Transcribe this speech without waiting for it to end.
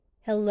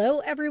Hello,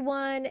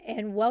 everyone,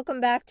 and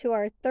welcome back to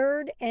our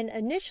third and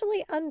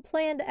initially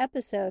unplanned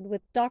episode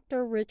with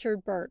Dr.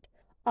 Richard BURT,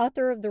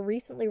 author of the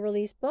recently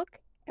released book,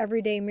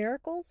 Everyday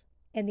Miracles,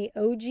 and the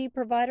OG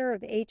provider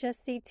of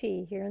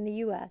HSCT here in the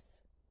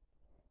U.S.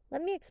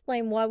 Let me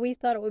explain why we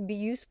thought it would be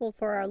useful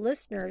for our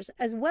listeners,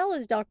 as well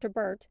as Dr.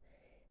 BURT,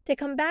 to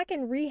come back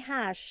and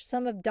rehash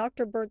some of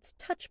Dr. BURT's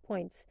touch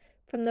points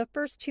from the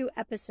first two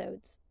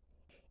episodes.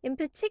 In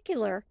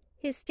particular,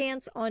 his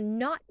stance on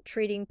not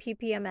treating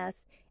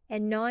PPMS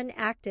and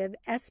non-active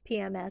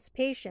SPMS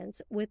patients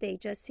with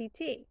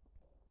HSCT.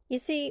 You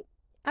see,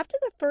 after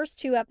the first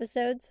two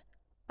episodes,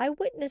 I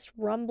witnessed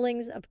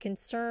rumblings of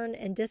concern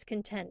and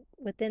discontent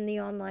within the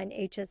online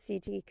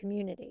HSCT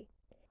community.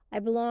 I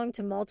belong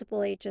to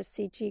multiple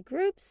HSCT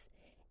groups,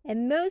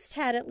 and most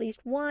had at least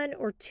one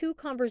or two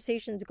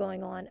conversations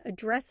going on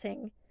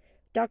addressing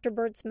Dr.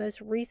 BURT's most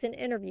recent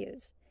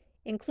interviews,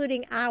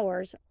 including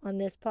ours on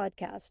this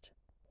podcast.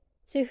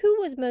 So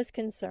who was most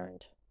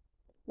concerned?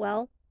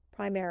 Well,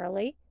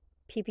 primarily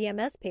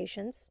PPMS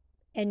patients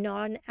and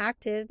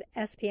non-active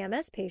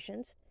SPMS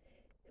patients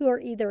who are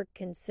either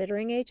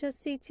considering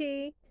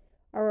HSCT,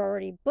 are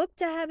already booked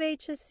to have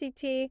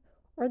HSCT,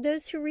 or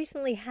those who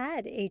recently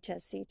had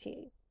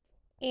HSCT.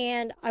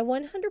 And I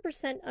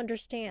 100%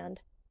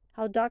 understand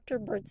how Dr.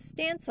 BURT's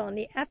stance on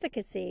the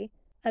efficacy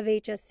of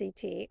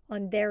HSCT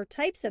on their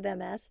types of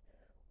MS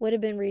would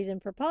have been reason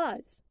for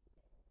pause.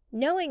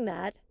 Knowing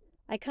that,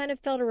 I kind of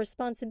felt a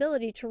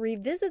responsibility to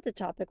revisit the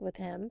topic with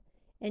him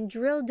and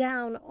drill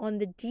down on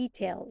the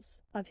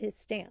details of his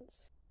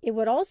stance. It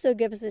would also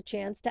give us a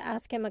chance to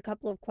ask him a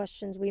couple of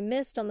questions we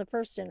missed on the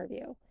first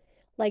interview,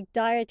 like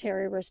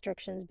dietary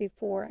restrictions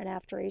before and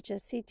after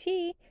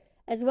HSCT,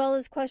 as well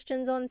as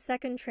questions on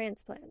second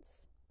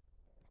transplants.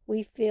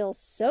 We feel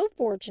so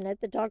fortunate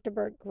that Dr.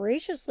 BURT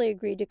graciously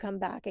agreed to come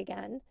back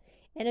again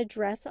and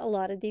address a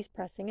lot of these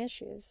pressing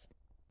issues.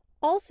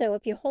 Also,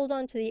 if you hold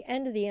on to the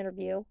end of the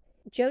interview,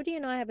 Jody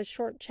and I have a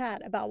short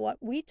chat about what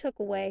we took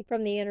away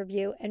from the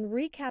interview and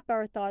recap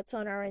our thoughts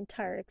on our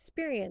entire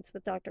experience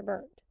with Dr.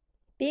 BURT.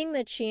 Being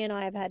that she and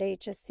I have had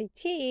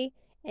HSCT,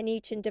 and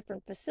each in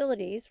different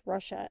facilities,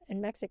 Russia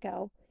and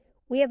Mexico,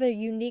 we have a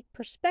unique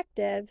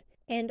perspective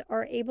and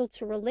are able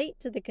to relate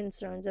to the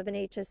concerns of an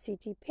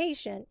HSCT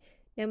patient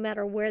no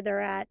matter where they're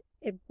at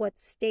what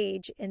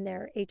stage in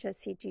their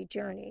HSCT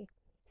journey.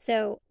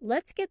 So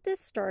let's get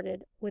this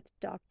started with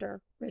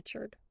Dr.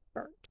 Richard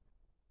BURT.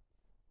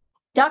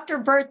 Dr.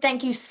 BURT,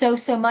 thank you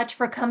so much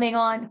for coming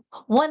on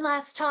one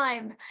last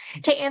time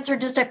to answer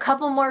just a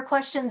couple more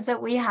questions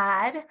that we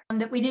had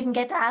that we didn't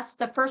get to ask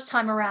the first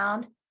time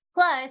around.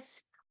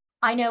 Plus,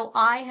 I know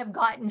I have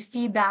gotten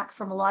feedback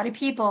from a lot of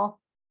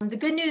people. The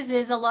good news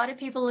is a lot of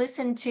people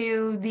listen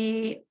to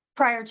the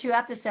prior two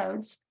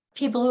episodes.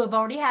 People who have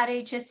already had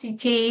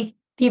HSCT,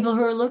 people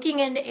who are looking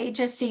into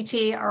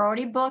HSCT are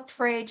already booked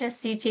for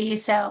HSCT.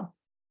 So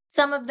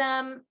some of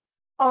them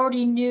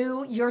already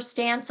knew your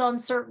stance on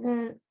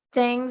certain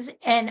things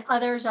and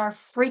others are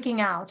freaking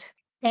out.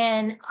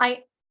 And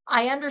I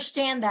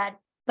understand that,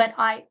 but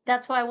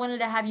that's why I wanted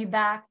to have you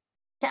back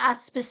to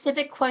ask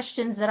specific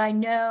questions that I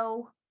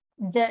know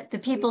that the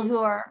people who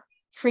are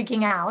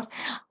freaking out,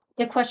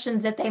 the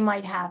questions that they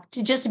might have,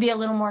 to just be a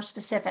little more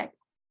specific.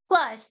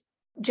 Plus,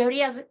 Jody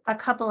has a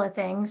couple of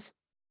things,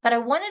 but I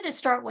wanted to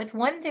start with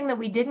one thing that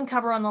we didn't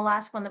cover on the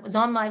last one that was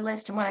on my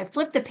list. And when I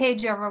flipped the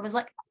page over, I was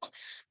like,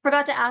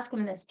 forgot to ask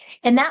him this.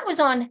 And that was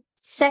on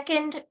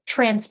second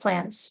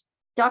transplants.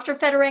 Dr.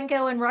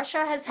 Fedorenko in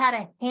Russia has had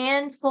a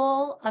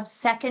handful of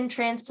second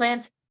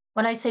transplants.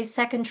 When I say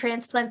second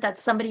transplant,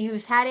 that's somebody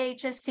who's had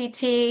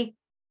HSCT,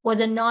 was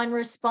a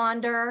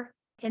non-responder,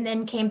 and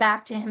then came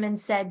back to him and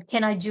said,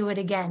 can I do it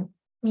again?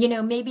 You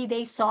know, maybe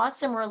they saw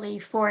some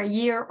relief for a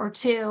year or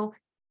two,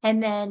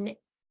 and then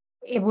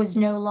it was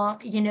no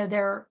longer,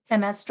 their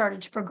MS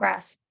started to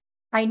progress.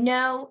 I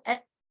know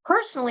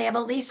personally of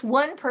at least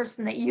one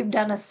person that you've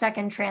done a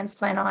second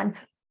transplant on.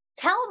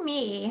 Tell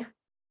me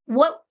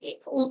what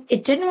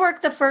it didn't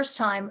work the first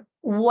time.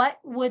 What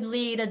would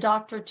lead a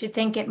doctor to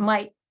think it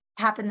might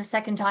happen the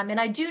second time? And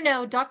I do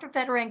know Dr.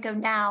 Fedorenko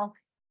now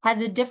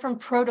has a different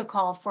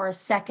protocol for a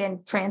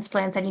second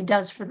transplant than he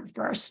does for the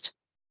first.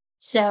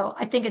 So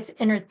I think it's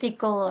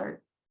interthecal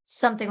or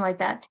something like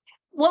that.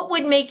 What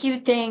would make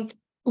you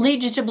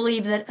lead you to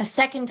believe that a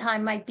second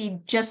time might be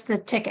just the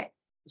ticket?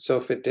 So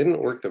if it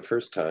didn't work the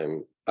first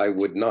time, I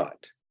would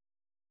not,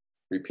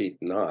 repeat,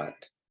 not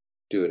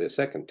do it a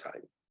second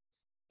time.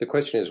 The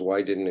question is,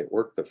 why didn't it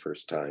work the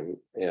first time?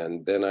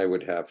 And then I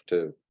would have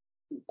to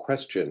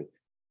question,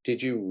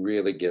 did you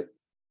really get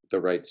the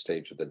right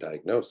stage of the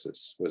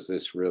diagnosis? Was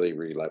this really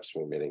relapse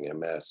remitting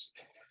MS,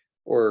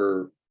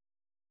 or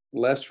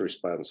less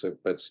responsive,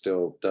 but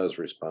still does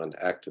respond,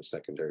 active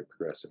secondary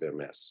progressive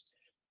MS?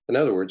 In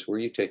other words, were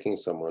you taking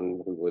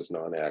someone who was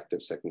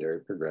non-active secondary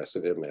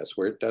progressive MS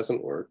where it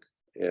doesn't work?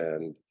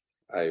 And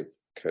I've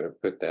kind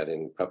of put that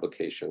in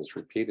publications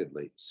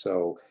repeatedly.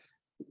 So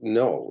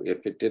no,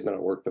 if it did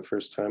not work the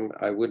first time,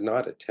 I would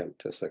not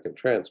attempt a second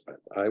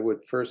transplant. I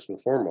would first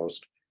and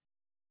foremost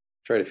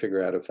try to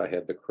figure out if I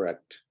had the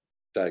correct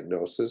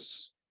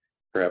diagnosis.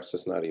 Perhaps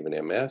it's not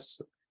even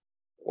MS,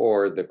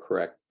 or the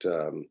correct,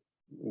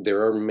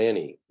 there are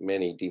many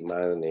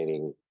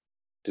demyelinating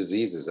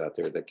diseases out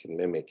there that can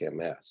mimic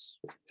MS.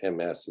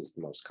 MS is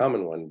the most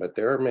common one, but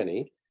there are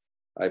many.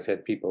 I've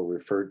had people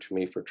referred to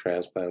me for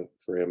transplant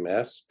for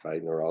MS by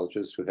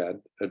neurologists who had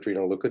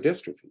adrenal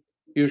leukodystrophy,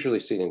 usually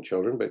seen in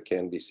children, but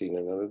can be seen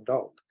in an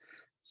adult.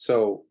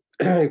 So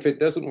if it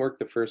doesn't work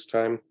the first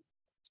time,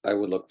 I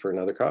would look for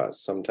another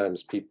cause.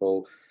 Sometimes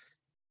people,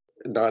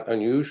 not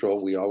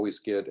unusual, we always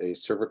get a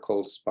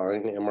cervical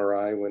spine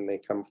MRI when they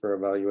come for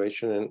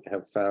evaluation, and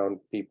have found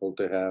people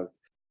to have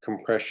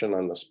compression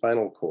on the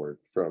spinal cord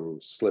from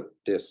slip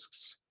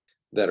discs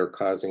that are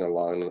causing a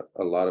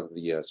lot of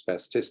the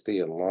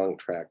spasticity and long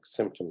track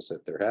symptoms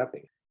that they're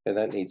having. And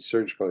that needs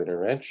surgical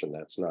intervention.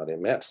 That's not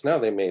MS. Now,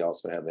 they may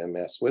also have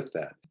MS with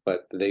that,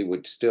 but they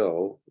would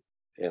still,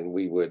 and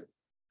we would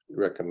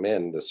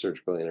recommend the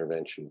surgical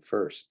intervention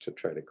first to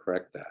try to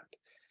correct that.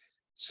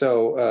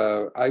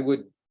 So I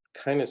would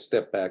kind of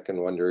step back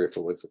and wonder if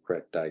it was the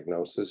correct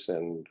diagnosis,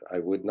 and I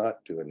would not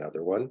do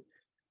another one.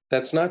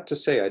 That's not to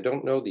say I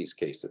don't know these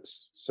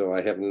cases, so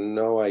I have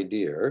no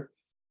idea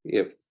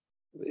if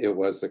it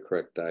was the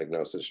correct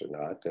diagnosis or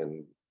not.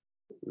 And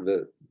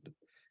the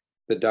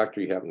doctor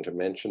you happen to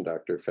mention,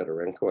 Dr.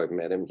 Fedorenko, I've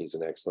met him. He's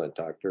an excellent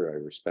doctor. I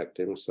respect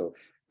him. So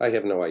I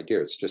have no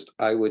idea. It's just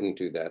I wouldn't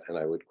do that, and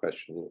I would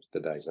question if the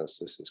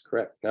diagnosis is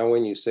correct. Now,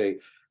 when you say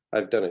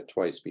I've done it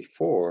twice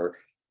before,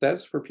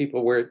 that's for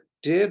people where it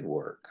did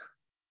work,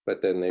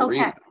 but then they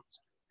relapsed.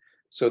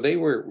 So they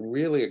were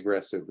really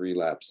aggressive,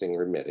 relapsing,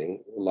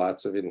 remitting,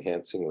 lots of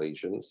enhancing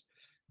lesions.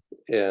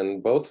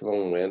 And both of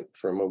them went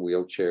from a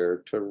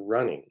wheelchair to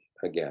running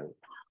again.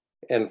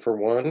 And for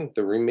one,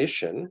 the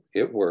remission,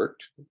 it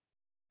worked,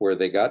 where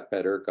they got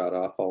better, got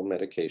off all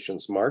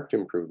medications, marked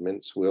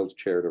improvements,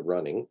 wheelchair to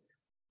running,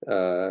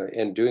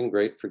 and doing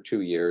great for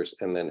 2 years,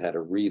 and then had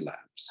a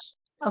relapse.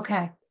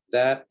 Okay.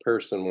 That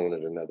person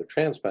wanted another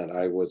transplant.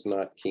 I was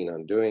not keen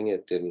on doing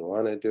it, didn't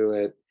want to do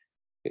it.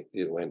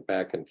 It went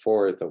back and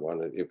forth. I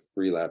wanted, if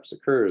relapse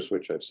occurs,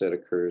 which I've said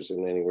occurs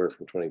in anywhere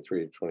from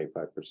 23 to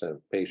 25%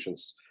 of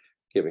patients,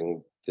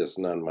 giving this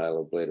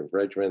non-myeloablative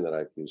regimen that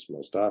I've used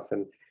most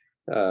often.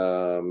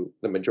 The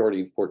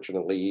majority,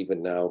 fortunately,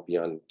 even now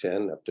beyond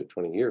 10 up to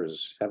 20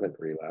 years, haven't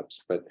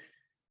relapsed, but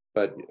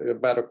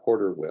about a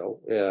quarter will.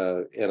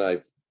 And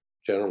I've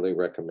generally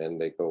recommend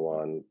they go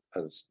on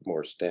a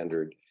more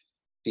standard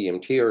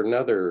DMT or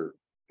another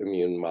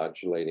immune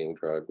modulating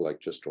drug like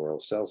just oral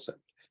Celsip.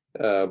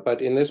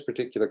 But in this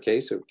particular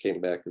case, it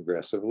came back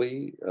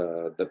aggressively.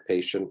 The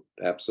patient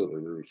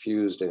absolutely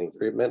refused any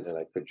treatment, and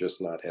I could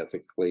just not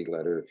ethically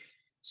let her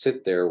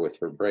sit there with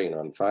her brain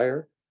on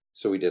fire.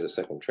 So we did a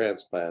second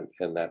transplant,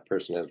 and that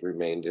person has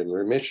remained in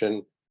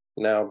remission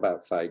now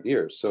about 5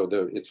 years. So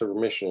it's a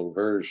remission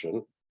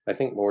inversion, I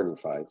think more than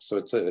 5. So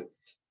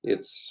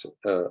it's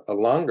a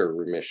longer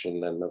remission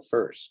than the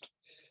first.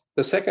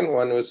 The second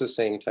one was the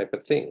same type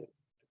of thing,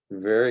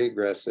 very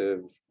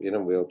aggressive, in a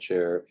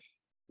wheelchair,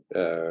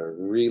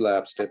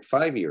 relapsed at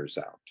 5 years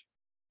out,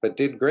 but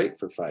did great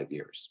for 5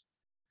 years.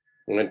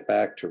 Went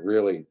back to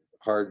really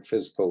hard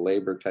physical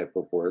labor type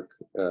of work,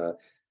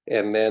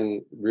 and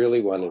then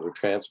really wanted a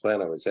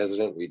transplant. I was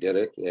hesitant, we did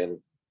it, and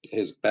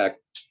is back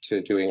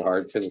to doing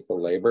hard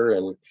physical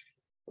labor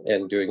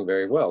and doing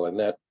very well. And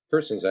that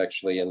person's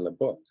actually in the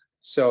book.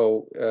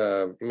 So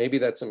maybe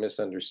that's a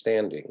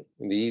misunderstanding.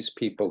 These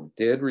people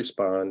did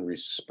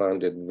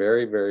responded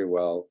very, very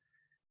well,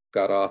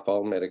 got off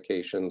all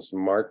medications,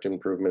 marked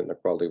improvement in the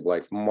quality of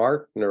life,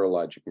 marked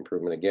neurologic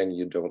improvement. Again,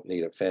 you don't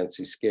need a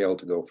fancy scale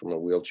to go from a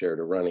wheelchair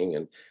to running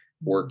and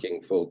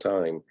working full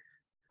time.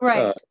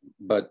 Right.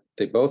 But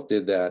they both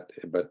did that,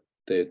 but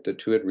the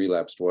two had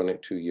relapsed, one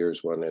at 2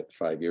 years, one at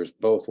 5 years.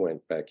 Both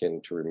went back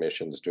into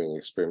remissions, doing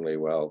extremely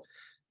well,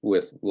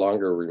 with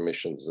longer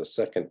remissions the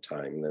second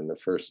time than the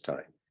first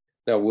time.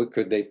 Now,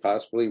 could they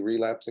possibly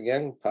relapse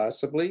again?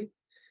 Possibly.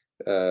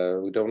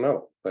 We don't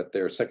know, but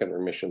their second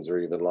remissions are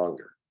even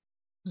longer.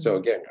 So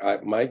again,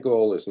 my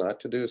goal is not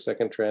to do a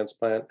second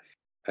transplant.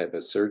 I have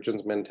a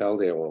surgeon's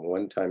mentality. I want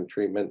one-time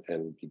treatment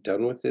and be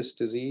done with this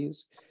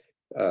disease.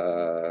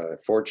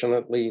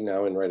 Fortunately,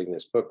 now in writing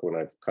this book, when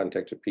I've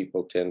contacted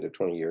people 10 to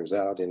 20 years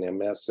out in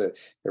MS,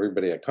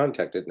 everybody I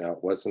contacted, now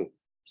it wasn't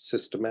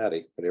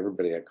systematic, but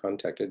everybody I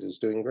contacted is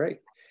doing great.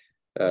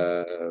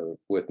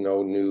 With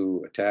no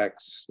new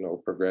attacks, no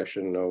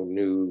progression, no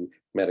new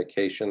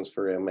medications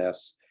for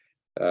MS,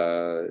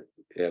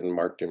 and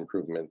marked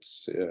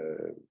improvements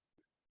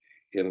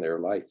in their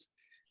life.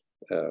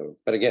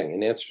 But again,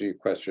 in answer to your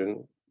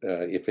question,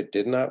 if it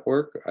did not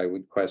work, I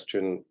would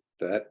question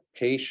that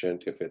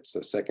patient if it's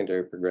a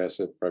secondary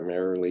progressive,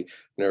 primarily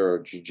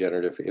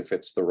neurodegenerative. If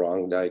it's the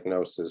wrong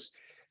diagnosis,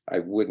 I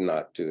would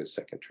not do a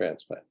second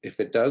transplant. If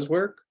it does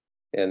work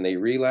and they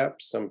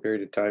relapse some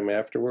period of time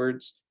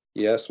afterwards,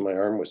 yes, my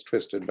arm was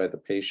twisted by the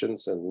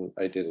patients and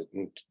I did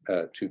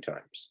it 2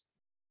 times.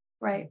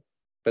 Right.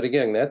 But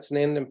again, that's an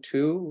N of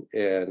 2,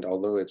 and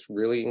although it's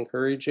really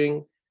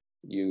encouraging,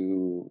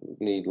 you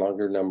need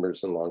longer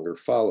numbers and longer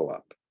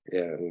follow-up.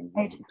 And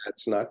Right.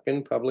 that's not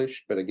been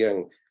published. But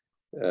again,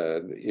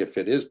 if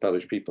it is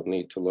published, people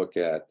need to look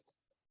at,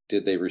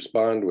 did they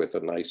respond with a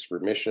nice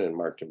remission and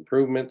marked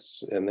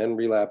improvements and then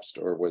relapsed,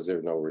 or was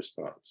there no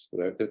response?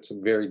 That's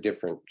very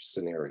different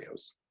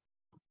scenarios.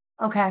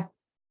 Okay.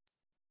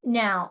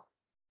 Now,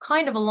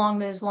 kind of along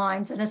those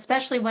lines, and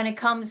especially when it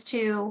comes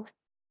to,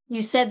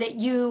 you said that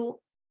you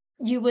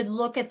would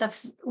look at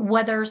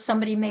whether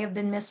somebody may have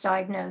been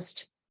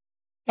misdiagnosed.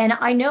 And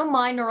I know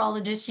my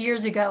neurologist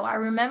years ago, I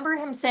remember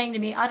him saying to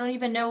me, I don't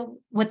even know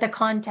what the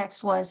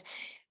context was,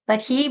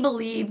 but he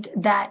believed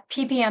that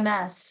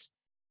PPMS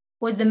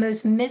was the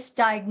most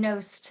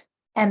misdiagnosed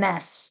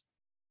MS.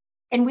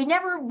 And we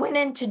never went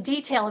into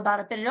detail about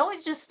it, but it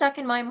always just stuck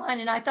in my mind.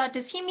 And I thought,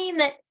 does he mean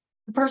that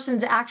the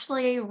person's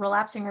actually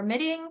relapsing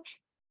remitting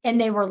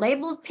and they were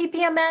labeled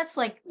PPMS?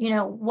 Like,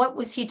 what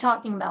was he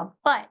talking about?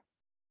 But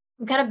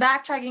I'm kind of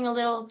backtracking a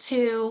little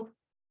to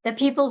the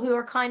people who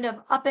are kind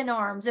of up in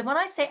arms. And when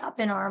I say up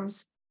in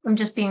arms, I'm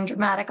just being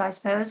dramatic, I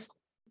suppose.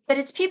 But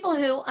it's people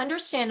who,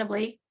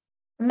 understandably,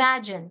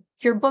 imagine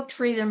you're booked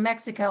for either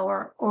Mexico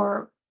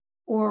or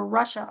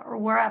Russia or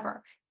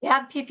wherever. You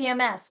have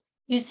PPMS.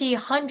 You see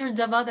hundreds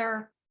of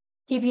other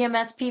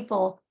PPMS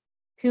people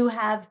who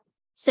have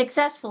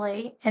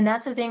successfully, and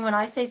that's the thing, when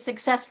I say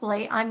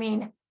successfully, I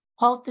mean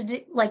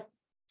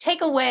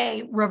take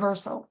away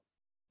reversal.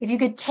 If you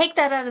could take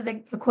that out of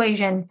the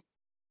equation,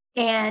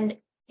 and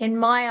in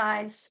my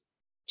eyes,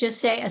 just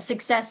say a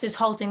success is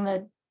halting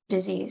the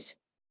disease.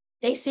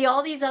 They see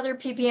all these other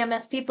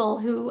PPMS people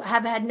who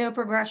have had no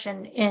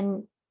progression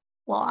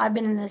I've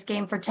been in this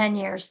game for 10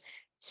 years.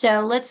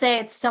 So let's say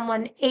it's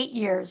someone 8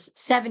 years,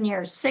 7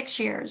 years, 6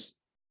 years.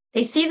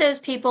 They see those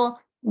people,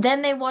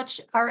 then they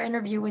watch our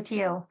interview with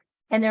you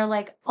and they're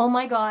like, oh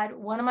my God,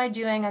 what am I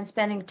doing? I'm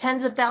spending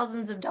tens of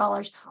thousands of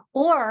dollars.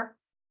 Or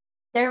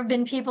there have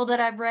been people that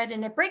I've read,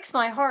 and it breaks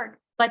my heart,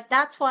 but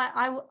that's why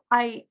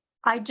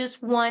I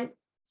just want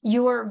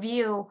your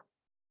view.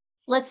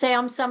 Let's say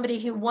I'm somebody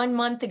who 1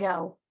 month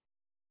ago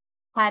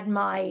had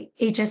my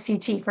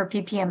HSCT for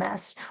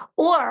PPMS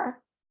or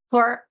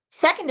for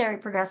secondary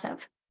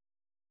progressive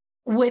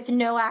with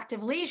no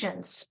active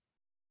lesions.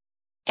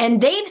 And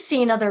they've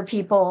seen other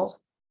people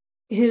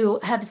who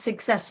have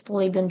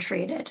successfully been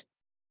treated.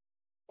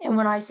 And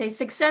when I say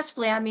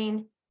successfully, I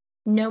mean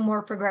no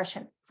more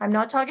progression. I'm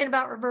not talking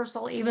about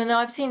reversal, even though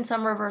I've seen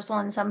some reversal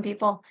in some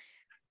people.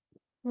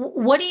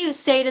 What do you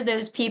say to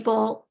those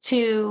people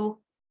to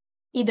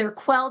either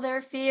quell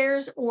their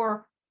fears,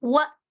 or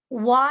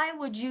why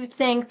would you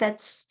think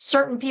that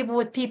certain people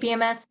with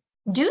PPMS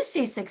do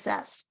see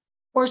success,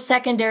 or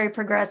secondary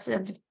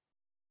progressive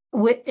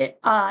with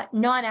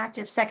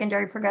non-active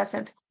secondary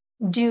progressive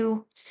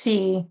do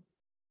see?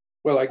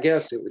 Well, I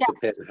guess it would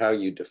depend how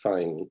you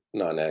define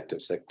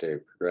non-active secondary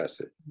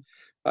progressive.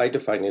 I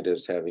define it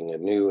as having a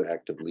new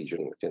active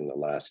lesion within the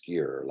last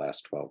year or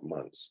last 12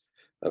 months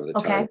of the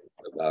time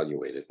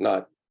evaluated,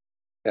 not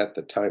at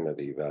the time of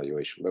the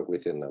evaluation, but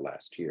within the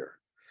last year.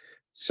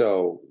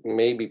 So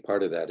maybe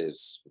part of that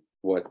is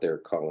what they're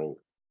calling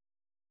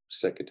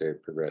secondary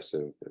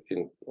progressive,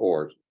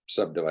 or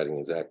subdividing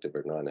as active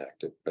or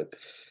non-active. But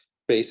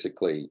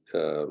basically,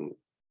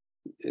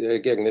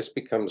 again, this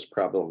becomes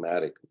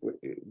problematic.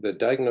 The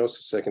diagnosis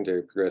of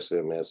secondary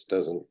progressive MS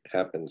doesn't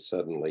happen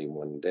suddenly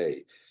one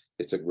day.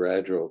 It's a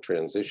gradual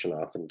transition.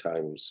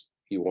 Oftentimes,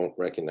 you won't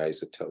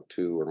recognize it till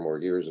 2 or more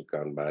years have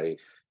gone by.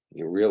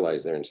 You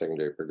realize they're in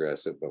secondary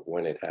progressive, but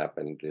when it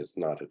happened is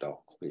not at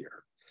all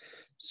clear.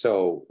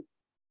 So,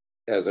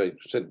 as I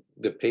said,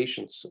 the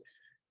patients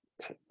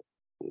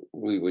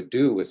we would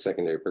do with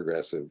secondary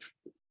progressive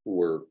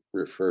were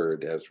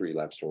referred as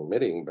relapsed and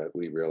remitting, but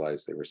we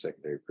realized they were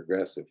secondary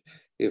progressive.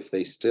 If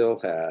they still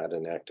had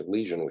an active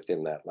lesion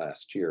within that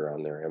last year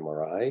on their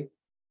MRI,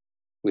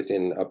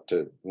 within up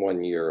to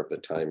 1 year of the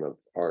time of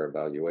our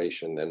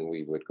evaluation, then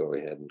we would go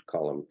ahead and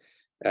call them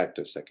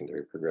active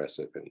secondary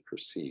progressive and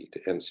proceed,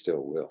 and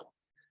still will.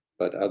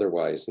 But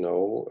otherwise,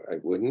 no, I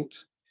wouldn't.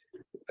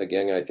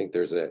 Again, I think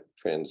there's a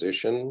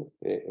transition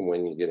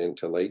when you get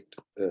into late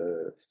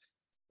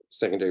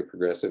secondary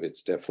progressive.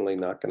 It's definitely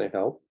not going to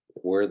help.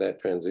 Where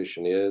that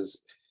transition is,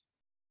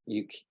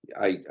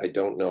 I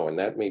don't know, and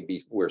that may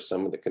be where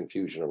some of the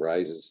confusion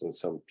arises, and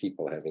some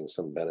people having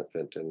some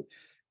benefit and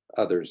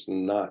others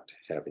not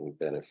having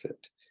benefit.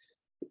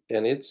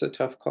 And it's a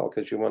tough call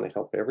because you want to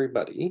help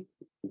everybody,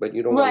 but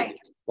you don't want to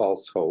give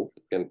false hope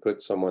and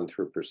put someone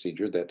through a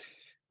procedure that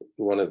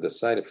one of the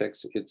side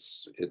effects,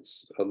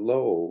 it's a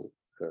low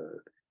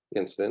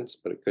incidence,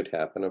 but it could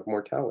happen, of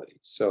mortality.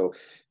 So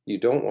you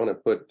don't want to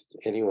put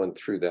anyone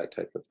through that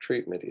type of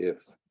treatment if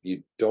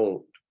you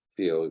don't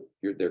feel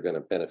they're going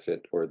to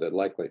benefit, or the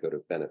likelihood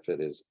of benefit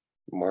is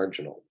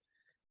marginal.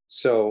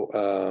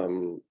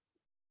 So,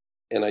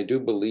 and I do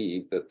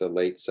believe that the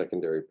late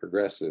secondary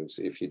progressives,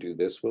 if you do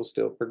this, will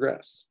still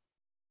progress.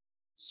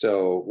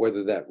 So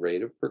whether that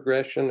rate of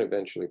progression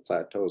eventually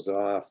plateaus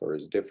off or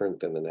is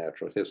different than the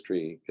natural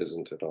history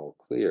isn't at all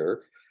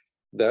clear.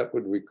 That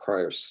would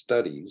require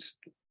studies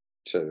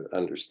to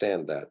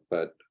understand that,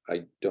 but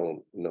I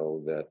don't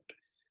know that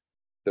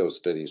those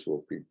studies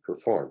will be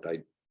performed. I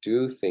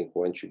do think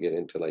once you get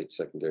into late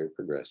secondary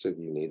progressive,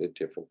 you need a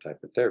different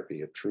type of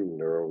therapy, a true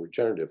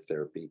neuroregenerative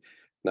therapy,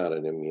 not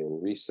an immune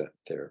reset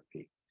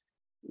therapy.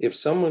 If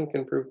someone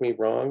can prove me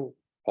wrong,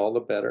 all the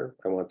better.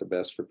 I want the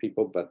best for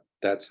people, but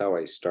that's how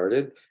I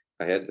started.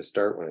 I had to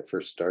start when I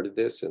first started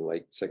this in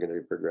late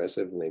secondary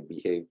progressive, and they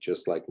behaved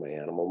just like my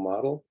animal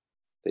model.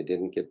 They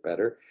didn't get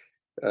better.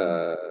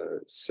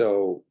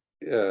 So,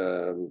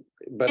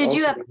 but Did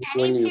you also have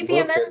when any you look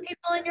PPMS at,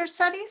 people in your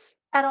studies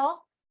at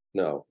all?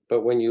 no,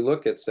 but when you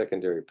look at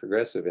secondary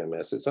progressive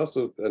MS, it's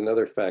also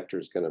another factor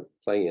is going to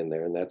play in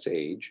there, and that's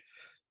age,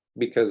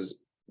 because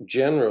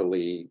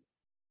generally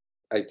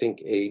I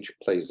think age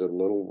plays a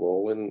little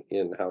role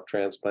in how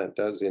transplant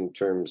does in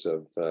terms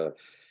of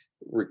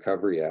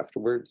recovery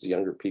afterwards.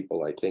 Younger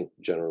people, I think,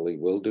 generally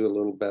will do a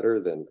little better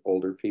than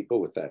older people.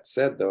 With that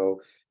said,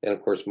 though, and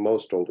of course,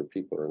 most older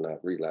people are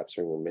not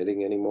relapsing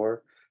remitting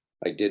anymore.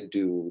 I did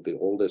do the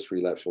oldest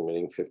relapsing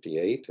remitting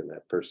 58, and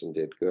that person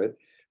did good.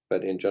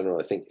 But in general,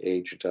 I think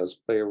age does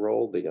play a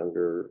role. The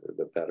younger,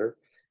 the better.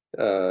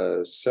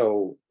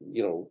 So,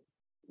 you know,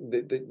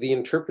 the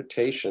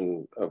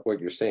interpretation of what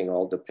you're saying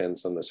all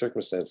depends on the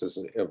circumstances,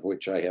 of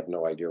which I have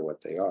no idea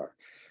what they are.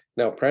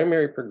 Now,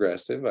 primary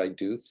progressive,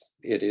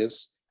 it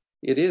is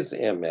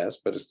MS,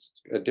 but it's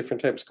a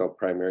different type. It's called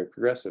primary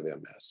progressive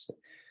MS.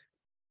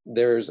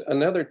 There's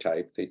another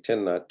type, they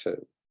tend not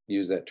to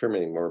use that term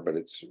anymore, but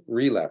it's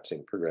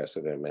relapsing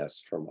progressive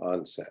MS from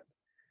onset.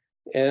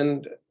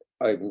 And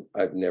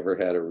I've never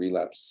had a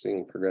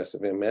relapsing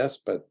progressive MS,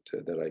 but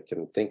that I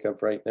can think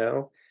of right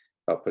now.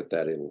 I'll put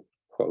that in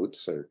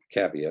quotes or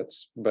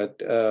caveats,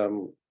 but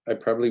I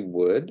probably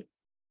would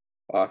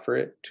offer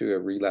it to a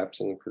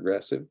relapsing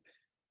progressive,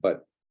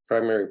 but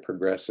primary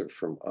progressive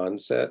from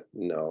onset,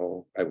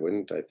 no, I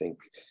wouldn't. I think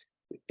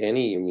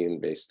any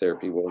immune-based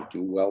therapy won't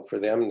do well for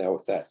them. Now,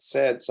 with that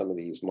said, some of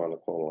these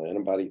monoclonal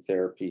antibody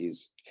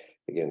therapies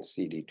against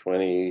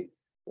CD20,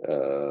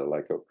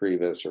 like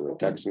Ocrevus or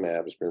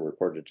rituximab, has been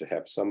reported to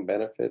have some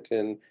benefit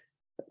in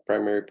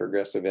primary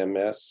progressive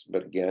MS.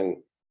 But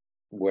again,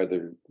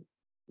 whether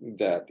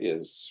that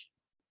is,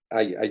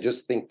 I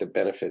just think the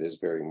benefit is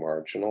very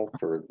marginal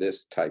for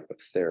this type of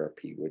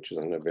therapy, which is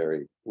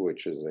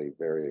a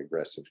very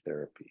aggressive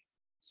therapy.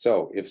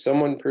 So if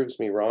someone proves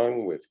me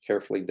wrong with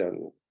carefully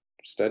done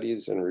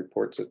studies and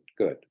reports it,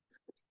 good.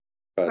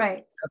 But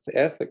Right.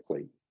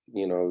 ethically,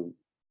 you know,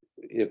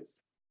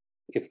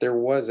 if there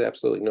was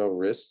absolutely no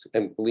risk,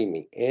 and believe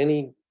me,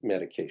 any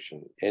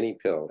medication, any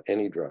pill,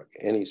 any drug,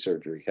 any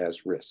surgery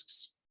has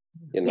risks.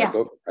 In my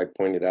book, I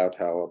pointed out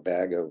how a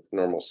bag of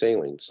normal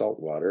saline, salt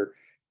water,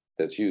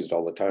 that's used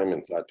all the time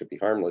and thought to be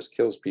harmless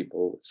kills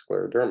people with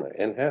scleroderma,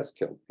 and has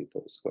killed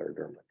people with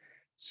scleroderma.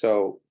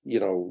 So, you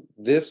know,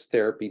 this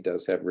therapy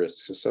does have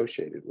risks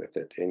associated with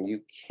it, and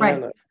you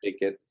cannot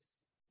take it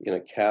in a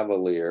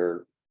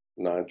cavalier,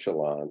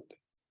 nonchalant,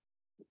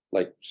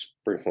 like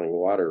sprinkling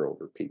water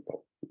over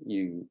people.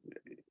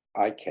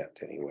 I can't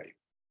anyway,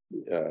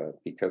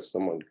 because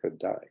someone could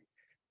die.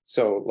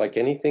 So, like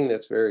anything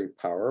that's very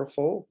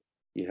powerful,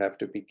 you have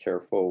to be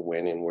careful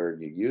when and where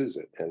you use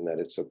it, and that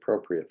it's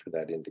appropriate for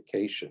that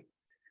indication.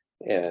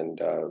 And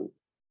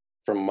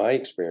from my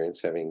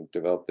experience, having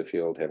developed the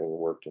field, having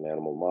worked in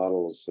animal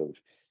models of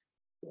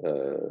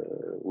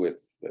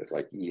with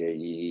like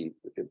EAE,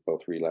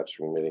 both relapse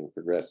remitting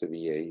progressive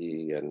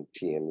EAE and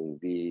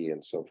TMEV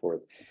and so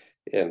forth,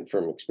 and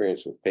from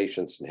experience with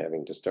patients and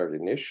having to start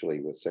initially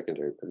with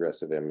secondary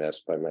progressive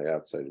MS by my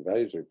outside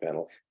advisory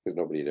panel because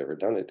nobody had ever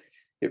done it,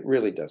 it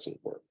really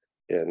doesn't work.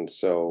 And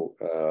so,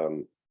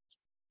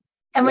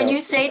 and when you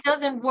say it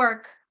doesn't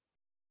work,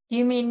 do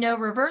you mean no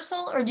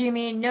reversal, or do you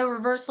mean no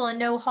reversal and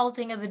no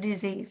halting of the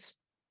disease?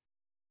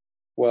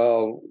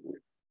 Well,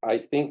 I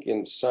think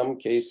in some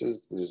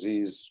cases the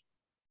disease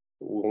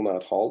will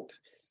not halt.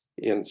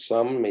 In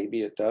some,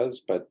 maybe it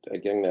does, but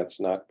again, that's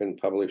not been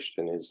published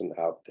and isn't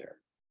out there.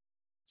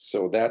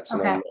 So that's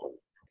an unknown.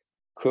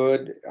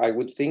 I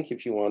would think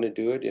if you want to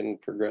do it in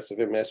progressive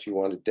MS, you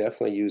want to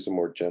definitely use a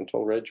more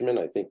gentle regimen.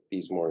 I think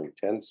these more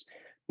intense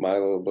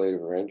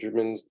myeloablative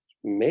regimens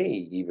may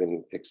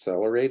even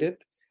accelerate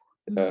it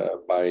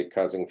by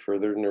causing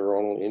further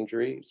neuronal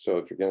injury. So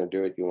if you're going to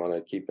do it, you want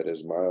to keep it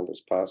as mild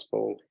as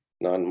possible,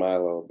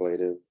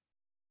 non-myeloablative,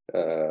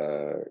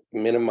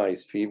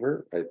 minimize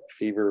fever.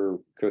 Fever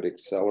could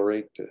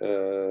accelerate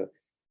the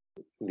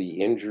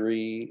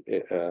injury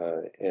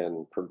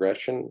and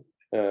progression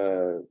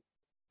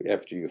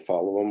after you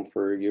follow them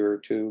for a year or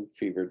two,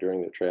 fever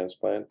during the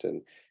transplant.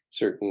 And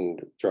certain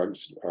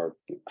drugs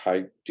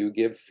do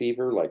give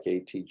fever, like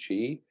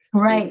ATG,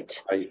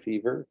 high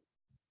fever.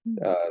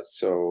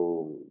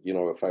 So, you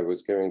know, if I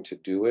was going to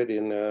do it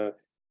in a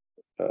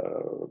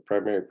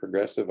primary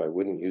progressive, I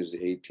wouldn't use the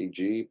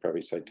ATG,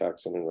 probably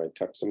Cytoxan and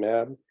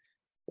rituximab,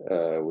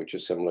 which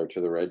is similar to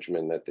the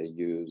regimen that they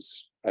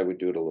use. I would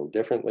do it a little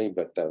differently,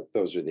 but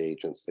those are the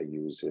agents they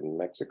use in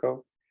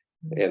Mexico,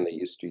 and they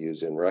used to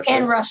use in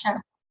Russia.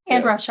 Russia.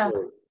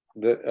 So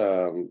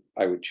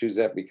I would choose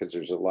that because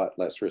there's a lot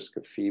less risk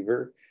of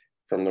fever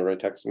from the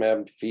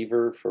rituximab.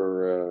 Fever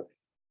for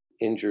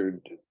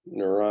injured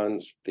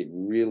neurons, they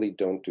really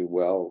don't do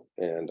well,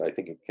 and I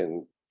think it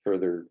can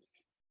further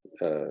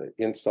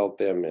insult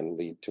them and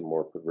lead to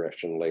more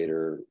progression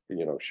later,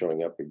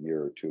 showing up a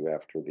year or two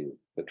after the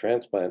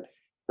transplant,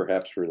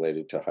 perhaps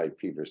related to high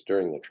fevers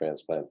during the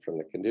transplant from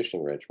the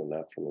conditioning regimen,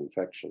 not from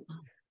infection.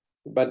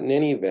 But in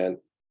any event,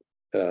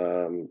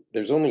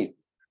 there's only,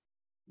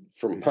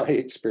 from my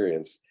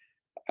experience,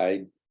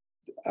 for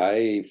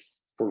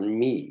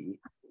me,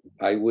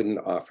 I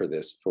wouldn't offer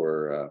this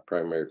for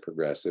primary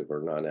progressive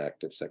or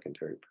non-active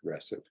secondary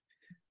progressive.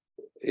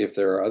 If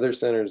there are other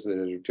centers that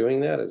are doing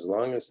that, as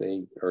long as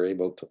they are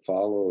able to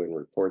follow and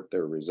report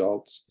their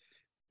results,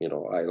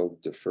 I'll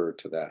defer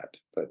to that,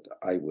 but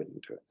I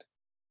wouldn't do it.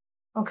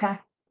 Okay.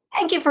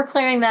 Thank you for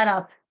clearing that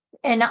up.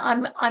 And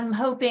I'm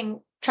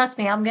hoping, trust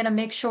me, I'm going to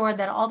make sure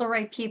that all the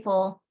right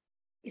people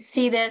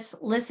see this,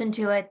 listen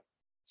to it,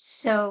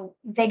 so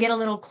they get a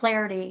little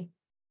clarity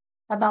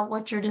about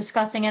what you're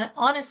discussing. And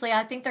honestly,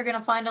 I think they're going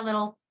to find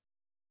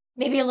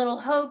maybe a little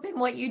hope in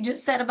what you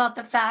just said about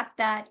the fact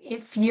that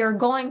if you're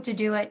going to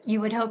do it,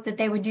 you would hope that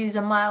they would use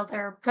a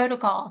milder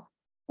protocol,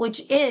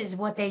 which is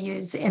what they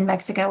use in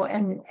Mexico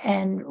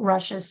and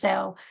Russia.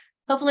 So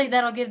hopefully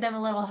that'll give them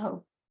a little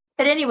hope.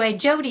 But anyway,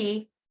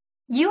 Jody,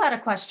 you had a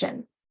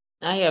question.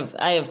 I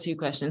have two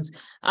questions.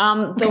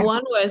 The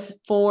one was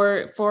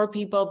for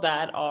people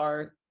that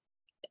are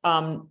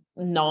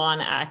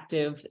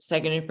non-active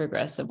secondary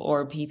progressive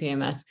or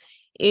PPMS.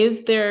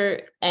 Is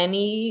there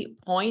any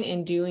point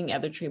in doing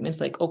other treatments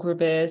like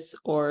Ocrevus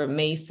or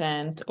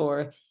Maycent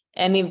or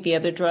any of the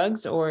other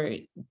drugs, or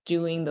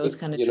doing those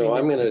kind of treatments?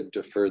 I'm going to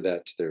defer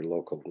that to their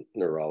local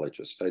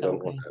neurologist. I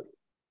don't want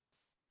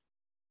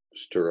to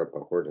stir up a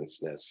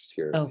hornet's nest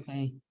here.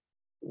 Okay.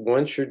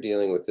 Once you're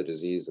dealing with a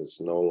disease that's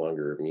no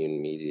longer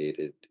immune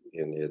mediated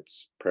in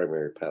its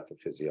primary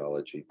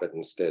pathophysiology, but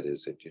instead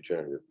is a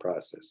degenerative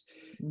process,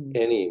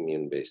 any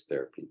immune-based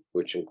therapy,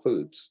 which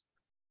includes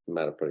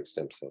hematopoietic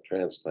stem cell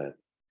transplant,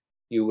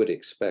 you would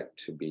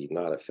expect to be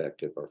not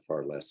effective or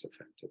far less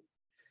effective.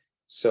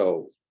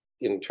 So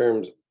in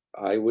terms,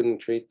 I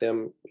wouldn't treat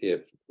them.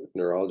 If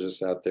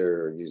neurologists out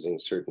there are using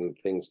certain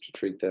things to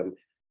treat them,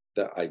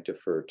 that I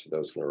defer to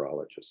those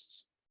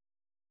neurologists.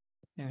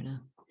 Fair enough.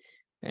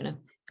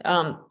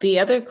 The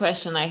other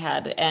question I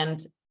had,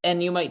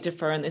 and you might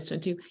defer on this one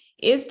too,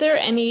 is there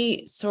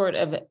any sort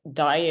of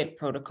diet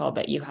protocol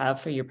that you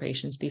have for your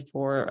patients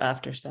before or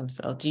after stem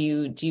cell? Do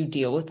you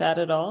deal with that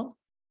at all?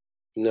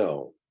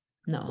 No.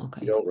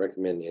 Okay. I don't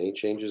recommend any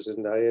changes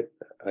in diet.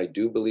 I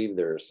do believe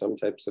there are some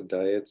types of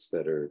diets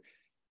that are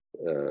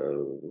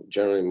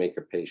generally make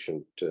a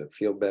patient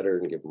feel better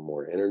and give them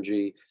more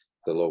energy.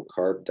 The low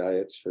carb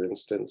diets, for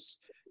instance.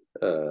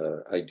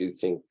 I do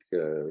think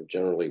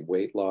generally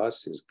weight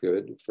loss is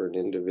good for an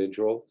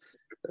individual.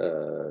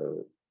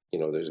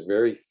 There's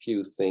very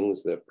few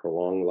things that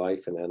prolong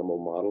life in animal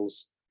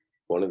models.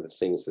 One of the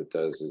things that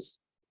does is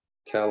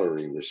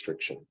calorie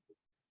restriction.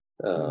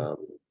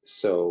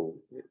 So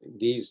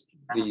these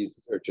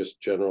are just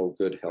general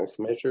good health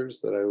measures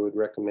that I would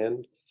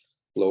recommend.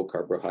 Low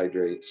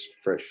carbohydrates,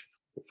 fresh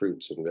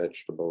fruits and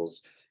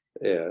vegetables,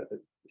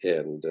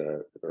 and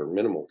or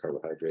minimal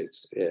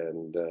carbohydrates,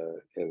 and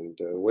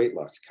weight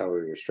loss,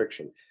 calorie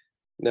restriction.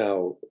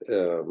 Now,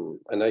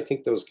 and I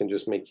think those can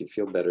just make you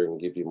feel better and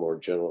give you more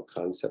general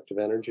concept of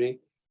energy,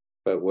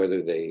 but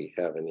whether they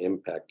have an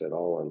impact at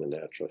all on the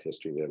natural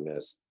history of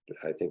MS,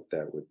 I think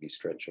that would be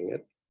stretching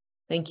it.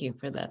 Thank you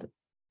for that.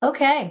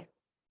 Okay.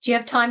 Do you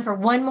have time for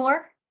one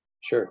more?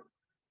 Sure.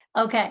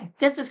 Okay.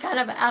 This is kind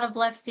of out of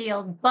left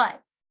field,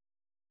 but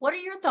what are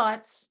your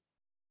thoughts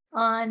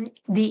on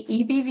the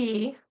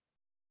EBV,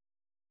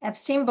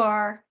 Epstein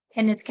Barr,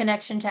 and its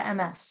connection to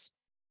MS?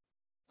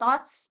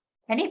 Thoughts?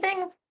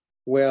 Anything?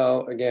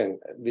 Well, again,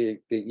 the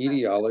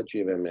etiology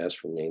of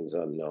MS remains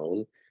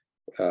unknown.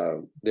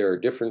 There are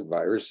different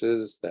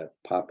viruses that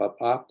pop up.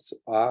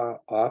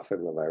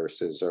 Often the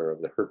viruses are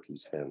of the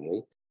herpes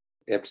family.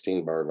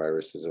 Epstein-Barr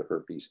virus is a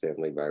herpes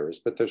family virus,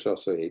 but there's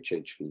also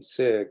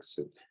HHV6,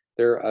 and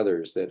there are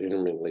others that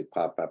intermittently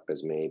pop up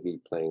as maybe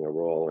playing a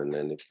role, and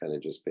then it kind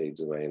of just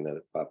fades away, and then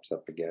it pops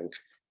up again.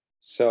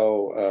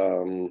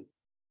 So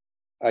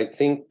I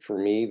think for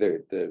me,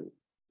 the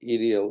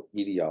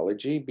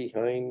etiology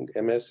behind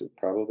MS is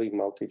probably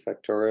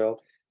multifactorial,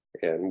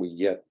 and we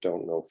yet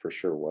don't know for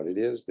sure what it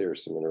is. There are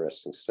some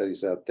interesting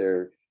studies out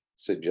there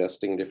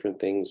suggesting different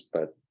things,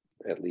 but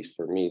at least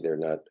for me, they're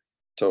not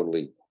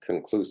totally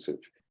conclusive.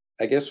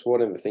 I guess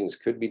one of the things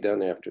could be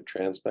done after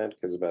transplant,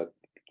 because about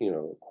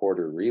a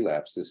quarter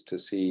relapse, is to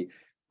see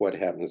what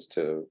happens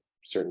to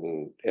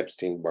certain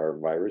Epstein-Barr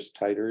virus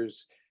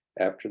titers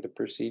after the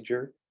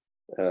procedure.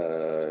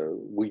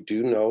 We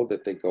do know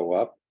that they go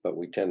up, but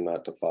we tend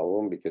not to follow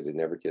them because they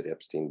never get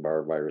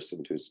Epstein-Barr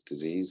virus-induced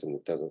disease, and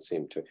it doesn't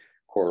seem to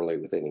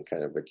correlate with any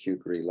kind of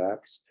acute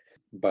relapse.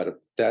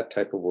 But that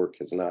type of work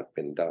has not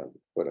been done,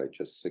 what I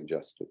just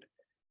suggested.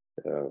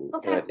 And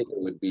I think it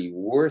would be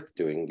worth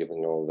doing,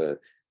 given all the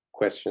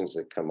questions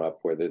that come up,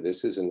 whether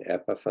this is an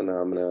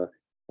epiphenomena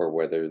or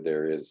whether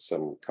there is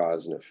some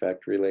cause and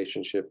effect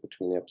relationship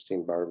between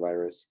Epstein-Barr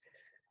virus.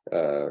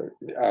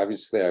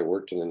 Obviously, I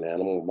worked in an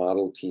animal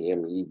model,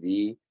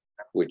 TMEV,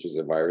 which is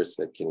a virus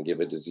that can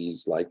give a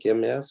disease like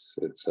MS.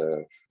 It's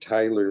a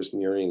Tyler's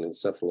murine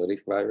encephalitic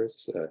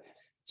virus.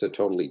 It's a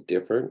totally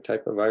different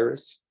type of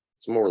virus.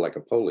 It's more like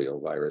a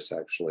polio virus,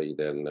 actually,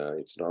 than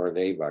it's an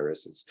RNA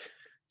virus.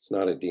 It's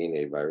not a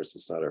DNA virus.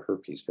 It's not a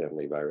herpes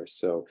family virus.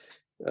 So,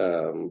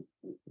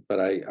 but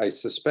I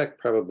suspect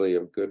probably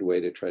a good way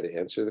to try to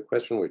answer the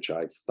question, which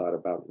I've thought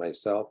about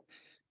myself,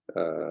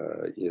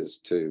 is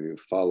to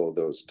follow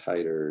those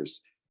titers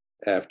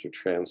after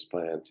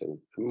transplant. And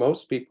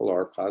most people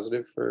are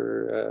positive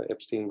for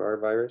Epstein-Barr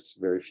virus.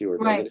 Very few are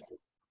negative.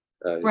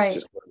 It's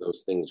just one of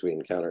those things we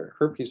encounter.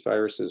 Herpes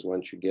viruses,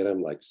 once you get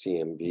them, like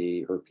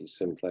CMV, herpes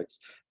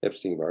simplex,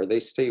 Epstein-Barr, they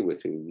stay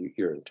with you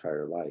your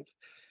entire life.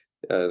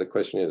 The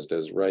question is,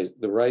 does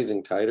the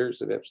rising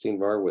titers of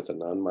Epstein-Barr with a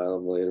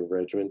non-myeloablative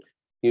regimen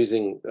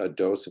using a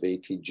dose of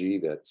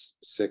ATG that's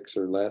 6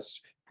 or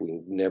less, we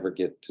never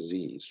get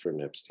disease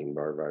from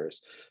Epstein-Barr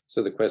virus.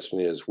 So the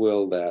question is,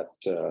 will that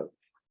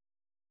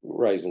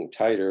rising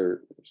titer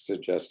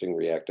suggesting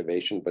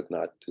reactivation but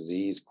not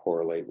disease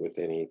correlate with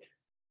any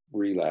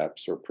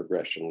relapse or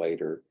progression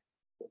later?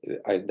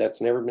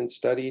 That's never been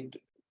studied,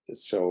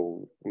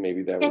 so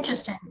maybe that would be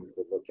something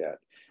to look at.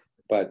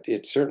 But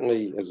it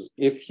certainly is,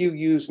 if you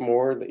use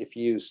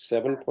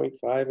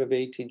 7.5 of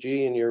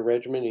ATG in your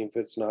regimen, if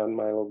it's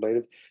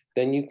non-myeloablative,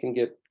 then you can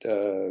get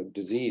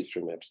disease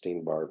from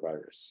Epstein-Barr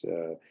virus.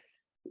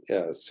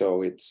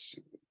 So it's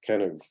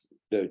kind of,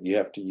 you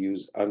have to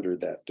use under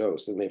that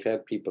dose. And they've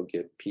had people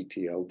get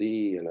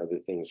PTLD and other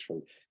things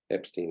from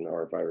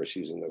Epstein-Barr virus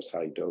using those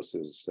high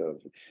doses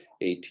of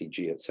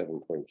ATG at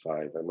 7.5.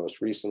 I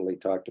most recently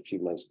talked a few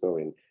months ago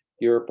in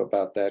Europe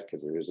about that,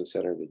 because there is a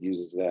center that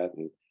uses that.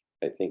 And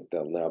I think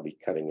they'll now be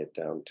cutting it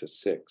down to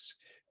 6,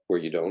 where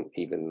you don't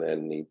even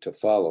then need to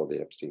follow the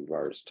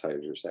Epstein-Barr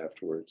titers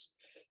afterwards.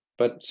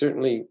 But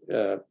certainly,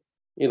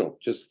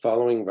 just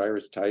following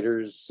virus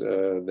titers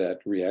that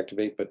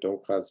reactivate but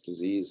don't cause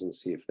disease and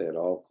see if they at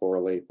all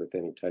correlate with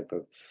any type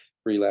of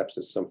relapse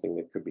is something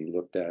that could be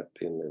looked at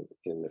in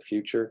the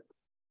future.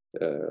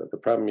 The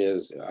problem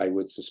is, I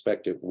would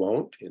suspect it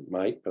won't. It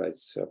might, but I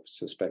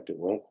suspect it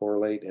won't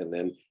correlate. And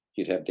then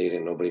you'd have data,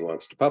 nobody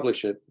wants to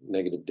publish it.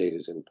 Negative data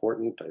is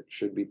important. It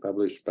should be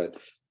published, but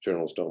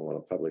journals don't want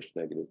to publish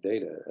negative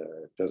data.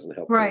 It doesn't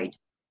help. Right.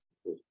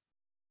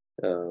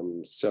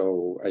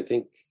 So I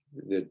think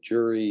the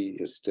jury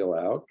is still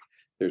out.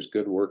 There's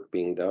good work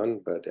being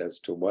done, but as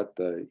to what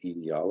the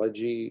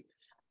etiology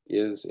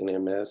is in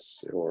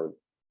MS, or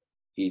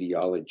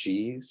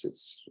etiologies,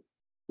 it's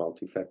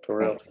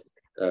multifactorial,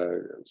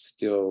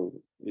 still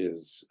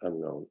is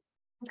unknown.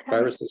 Okay.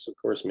 Viruses, of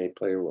course, may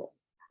play a role.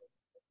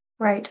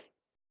 Right.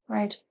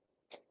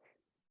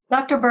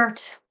 Dr.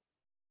 BURT,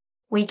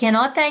 we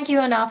cannot thank you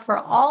enough for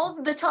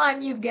all the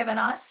time you've given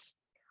us.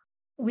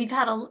 We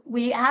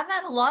have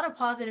had a lot of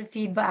positive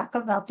feedback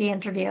about the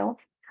interview.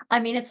 I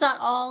mean, it's not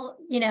all,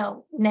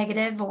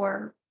 negative,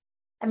 or,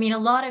 a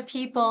lot of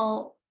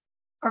people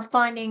are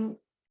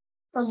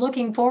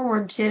looking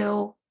forward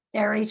to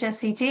their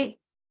HSCT,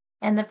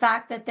 and the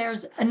fact that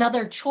there's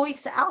another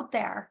choice out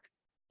there,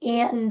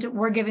 and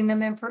we're giving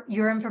them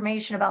your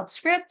information about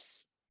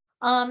scripts.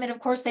 And of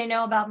course, they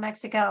know about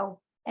Mexico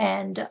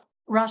and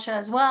Russia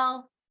as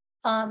well,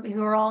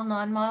 who are all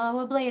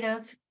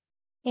non-myeloablative.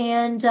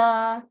 And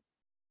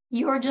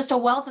you are just a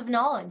wealth of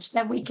knowledge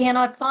that we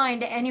cannot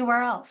find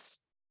anywhere else.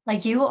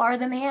 Like, you are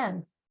the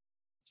man.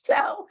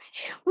 So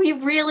we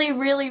really,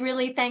 really,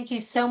 really thank you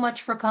so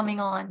much for coming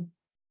on.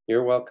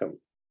 You're welcome.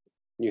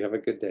 You have a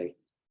good day.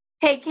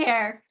 Take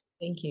care.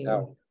 Thank you.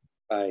 Oh,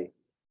 bye.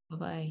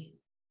 Bye-bye.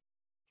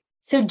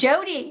 So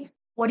Jody,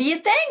 what do you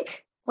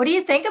think? What do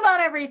you think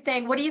about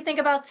everything? What do you think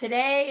about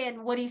today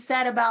and what he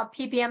said about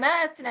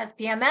PPMS and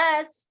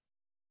SPMS?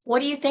 What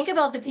do you think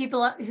about the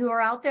people who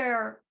are out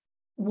there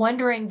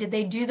wondering, did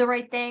they do the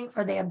right thing?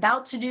 Are they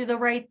about to do the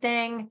right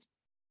thing?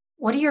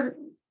 What are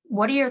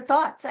your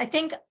thoughts? I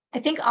think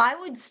I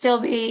would still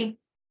be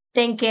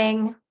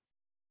thinking,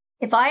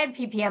 if I had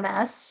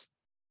PPMS,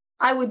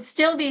 I would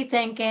still be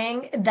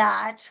thinking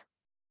that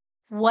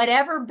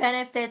whatever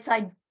benefits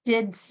I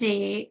did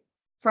see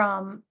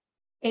from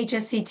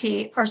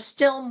HSCT are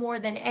still more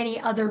than any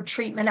other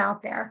treatment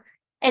out there,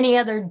 any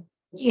other,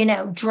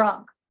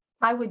 drug.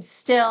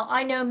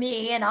 I know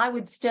me, and I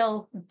would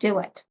still do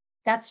it.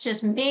 That's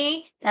just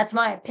me. That's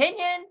my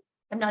opinion.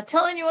 I'm not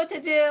telling you what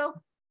to do.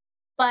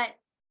 But,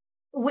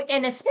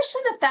 and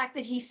especially the fact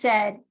that he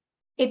said,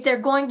 if they're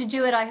going to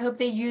do it, I hope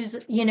they use,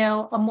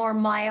 a more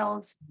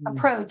mild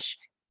approach,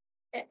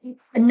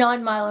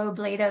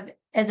 non-myeloablative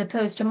as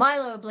opposed to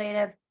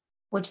myeloablative,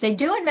 which they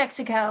do in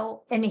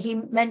Mexico. And he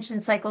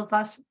mentioned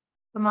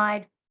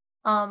cyclophosphamide,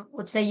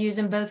 which they use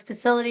in both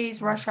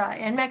facilities, Russia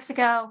and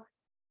Mexico.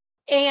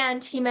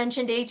 And he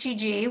mentioned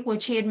HEG,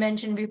 which he had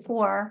mentioned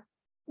before,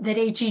 that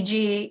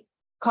HEG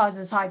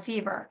causes high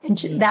fever. And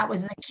that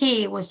was the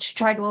key, was to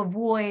try to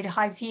avoid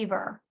high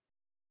fever.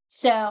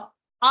 So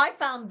I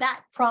found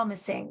that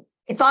promising.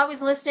 If I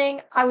was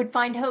listening, I would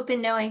find hope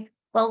in knowing,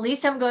 well, at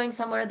least I'm going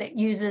somewhere that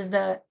uses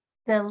the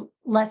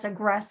less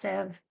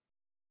aggressive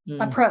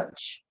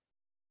approach.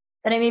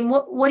 But I mean,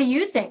 what do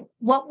you think?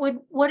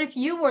 What if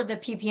you were the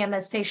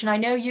PPMS patient? I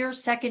know you're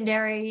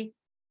secondary.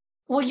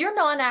 Well, you're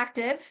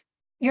non-active.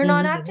 You're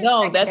non-active.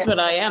 No, that's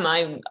secondary. what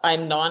I am.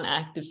 I'm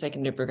non-active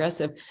secondary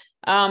progressive.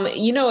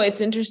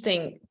 It's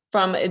interesting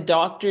from a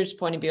doctor's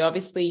point of view.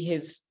 Obviously,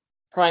 his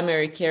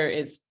primary care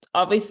is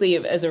obviously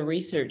as a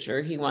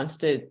researcher, he wants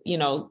to,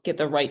 get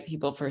the right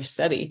people for his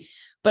study,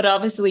 but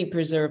obviously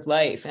preserve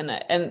life. And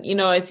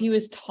as he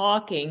was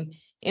talking,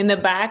 in the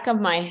back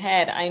of my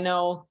head, I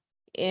know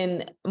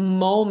in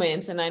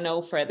moments, and I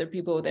know for other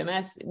people with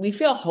MS, we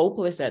feel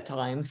hopeless at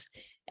times.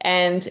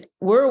 And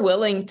we're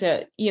willing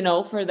to,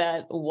 for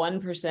that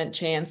 1%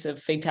 chance of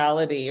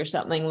fatality or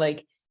something,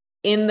 like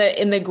in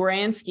the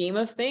grand scheme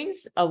of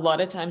things, a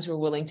lot of times we're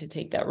willing to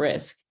take that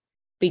risk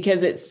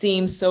because it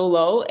seems so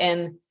low.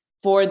 And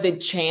for the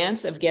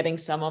chance of getting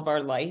some of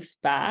our life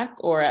back,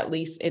 or at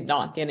least it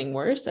not getting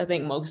worse, I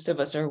think most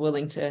of us are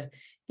willing to,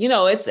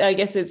 I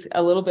guess it's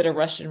a little bit of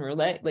Russian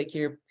roulette. Like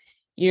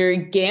you're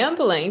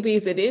gambling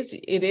because it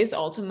is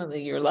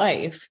ultimately your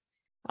life.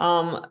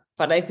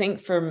 But I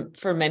think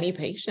for many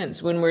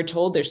patients, when we're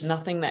told there's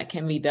nothing that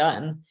can be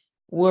done,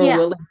 we're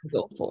willing to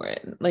go for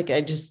it. Like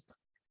aren't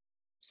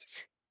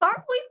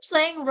we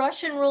playing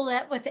Russian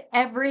roulette with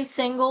every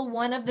single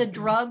one of the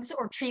drugs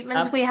or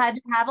treatments we had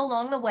to have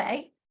along the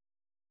way?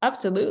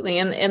 Absolutely.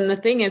 And the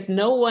thing is,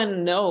 no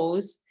one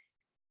knows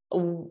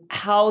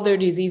how their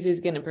disease is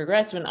going to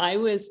progress. When I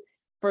was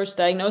first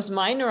diagnosed,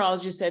 my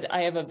neurologist said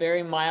I have a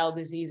very mild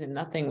disease and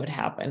nothing would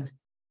happen.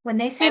 When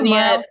they say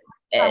mild,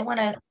 I want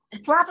to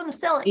slap them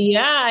silly.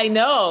 Yeah, I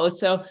know.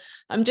 So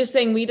I'm just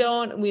saying we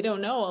don't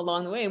know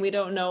along the way. We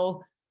don't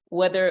know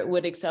whether it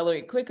would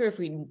accelerate quicker if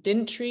we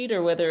didn't treat,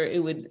 or whether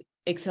it would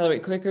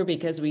accelerate quicker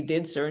because we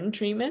did certain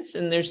treatments.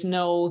 And there's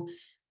no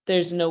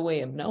way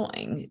of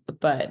knowing.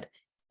 But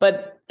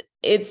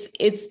it's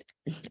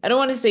I don't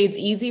want to say it's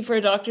easy for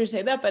a doctor to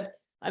say that, but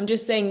I'm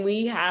just saying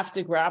we have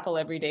to grapple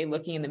every day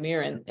looking in the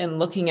mirror and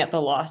looking at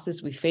the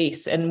losses we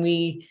face. And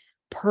we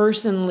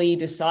personally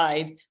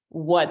decide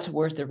what's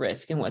worth the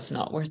risk and what's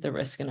not worth the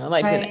risk in our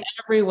lives. Right. And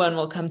everyone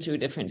will come to a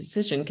different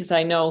decision, because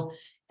I know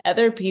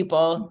other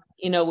people,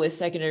 with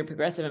secondary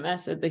progressive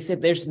MS, that they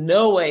said there's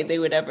no way they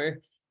would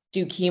ever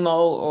do chemo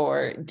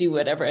or do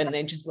whatever, and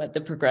they just let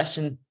the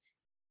progression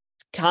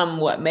come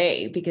what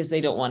may because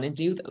they don't want to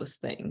do those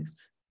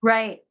things.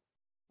 Right.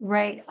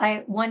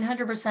 I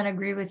 100%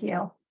 agree with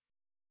you.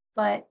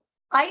 But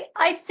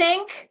I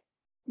think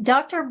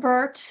Dr.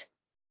 BURT,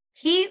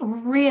 he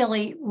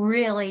really,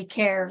 really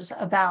cares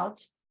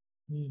about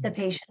the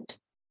patient.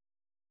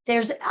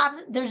 There's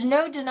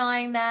no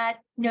denying that.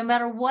 No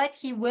matter what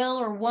he will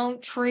or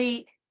won't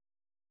treat,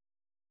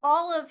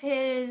 all of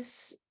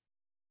his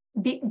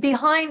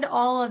behind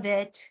all of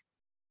it,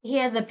 he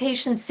has a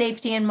patient's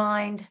safety in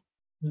mind.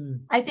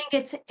 I think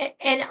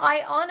and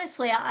I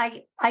honestly,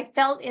 I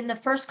felt in the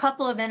first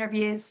couple of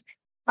interviews,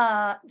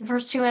 the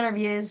first two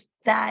interviews,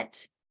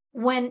 that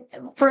when,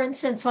 for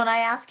instance, when I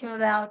asked him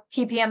about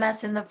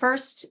PPMS in the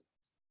first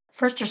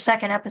or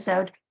second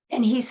episode,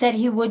 and he said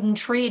he wouldn't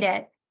treat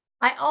it,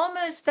 I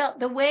almost felt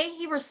the way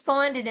he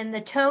responded and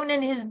the tone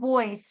in his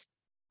voice,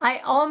 I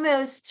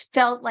almost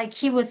felt like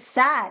he was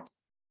sad.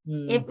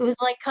 It was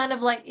like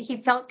he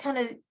felt kind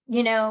of,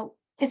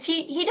 because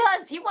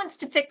he wants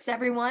to fix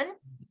everyone.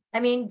 I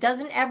mean,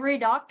 doesn't every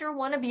doctor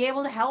want to be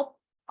able to help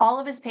all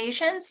of his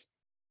patients?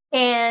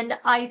 And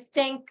I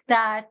think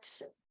that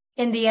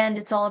in the end,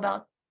 it's all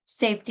about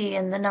safety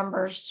and the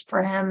numbers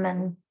for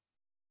him.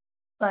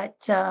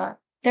 But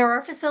there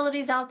are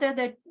facilities out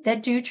there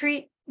that do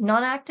treat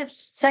non-active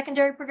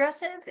secondary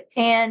progressive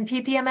and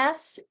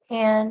PPMS.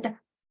 And,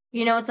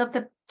 it's up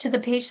to the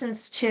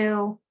patients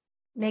to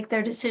make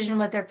their decision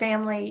with their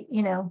family.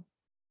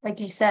 Like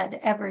you said,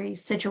 every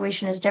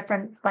situation is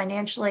different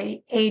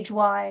financially,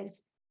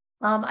 age-wise.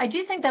 I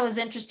do think that was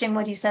interesting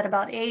what he said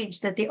about age,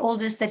 that the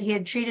oldest that he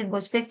had treated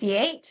was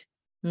 58.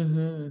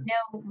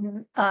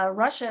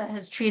 Russia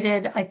has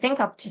treated, I think,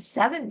 up to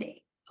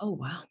 70. Oh,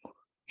 wow.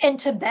 And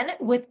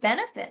with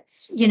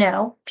benefits,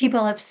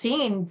 people have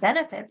seen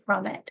benefit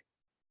from it.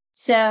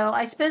 So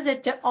I suppose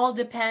it all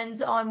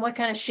depends on what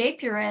kind of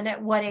shape you're in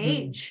at what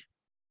age.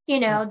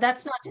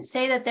 That's not to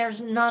say that there's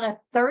not a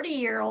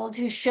 30-year-old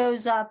who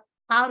shows up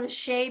out of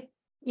shape,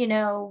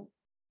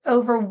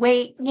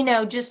 overweight,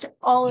 just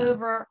all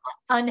over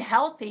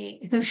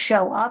unhealthy, who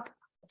show up.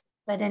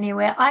 But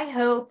anyway, I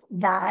hope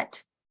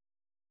that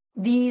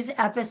these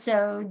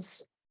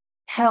episodes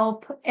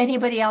help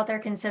anybody out there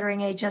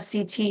considering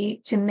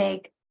HSCT to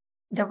make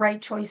the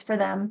right choice for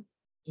them.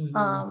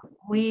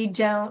 We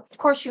don't, of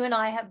course, you and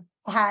I have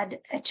had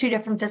two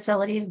different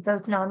facilities,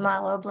 both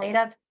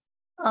non-myeloablative.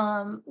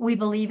 We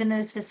believe in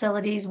those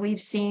facilities.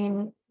 We've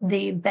seen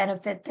the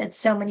benefit that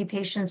so many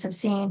patients have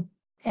seen.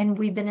 And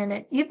we've been in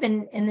it. You've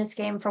been in this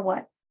game for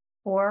what,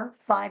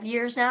 4-5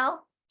 years now?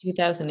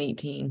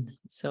 2018.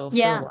 So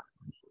yeah.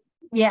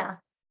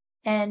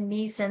 and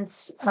me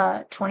since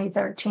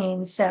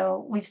 2013.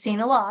 So we've seen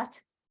a lot.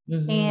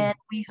 And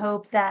we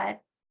hope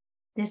that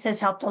this has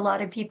helped a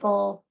lot of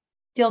people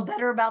feel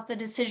better about the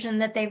decision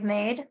that they've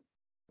made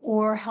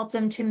or help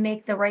them to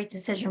make the right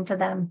decision for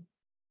them.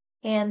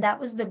 And that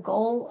was the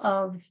goal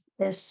of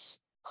this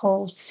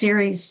whole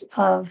series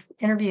of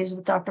interviews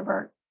with Dr.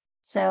 Burt.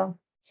 So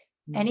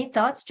any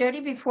thoughts, Jody,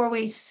 before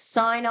we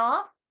sign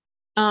off?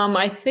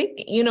 I think,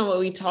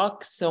 we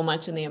talk so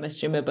much in the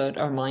MS Gym about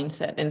our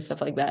mindset and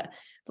stuff like that.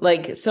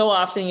 Like so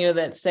often,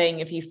 that saying,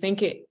 if you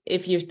think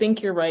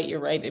you're right, you're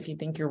right. If you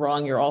think you're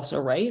wrong, you're also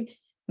right.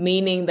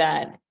 Meaning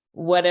that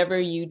whatever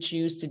you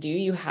choose to do,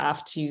 you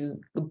have to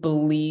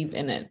believe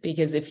in it.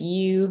 Because if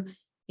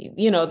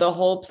the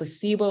whole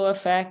placebo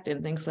effect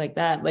and things like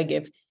that, like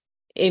if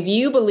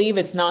you believe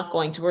it's not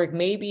going to work,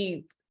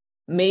 maybe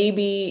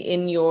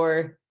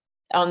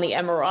on the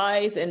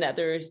MRIs and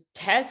other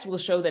tests will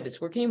show that it's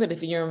working. But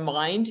if in your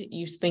mind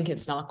you think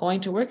it's not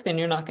going to work, then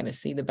you're not going to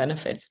see the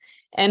benefits,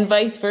 and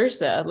vice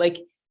versa. Like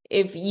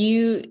if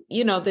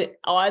the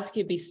odds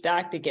could be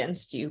stacked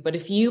against you, but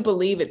if you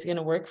believe it's going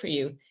to work for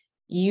you,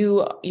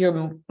 your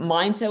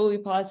mindset will be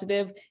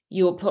positive.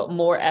 You will put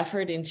more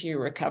effort into your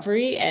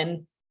recovery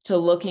and to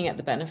looking at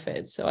the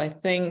benefits. So I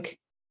think,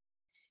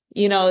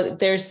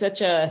 there's such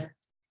a,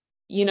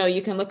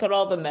 you can look at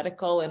all the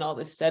medical and all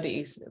the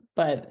studies,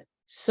 but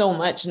so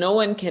much, no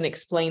one can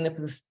explain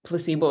the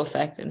placebo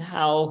effect and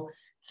how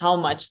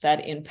much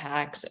that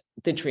impacts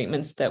the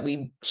treatments that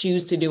we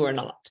choose to do or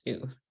not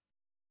do.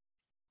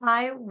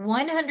 I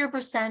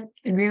 100%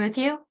 agree with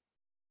you.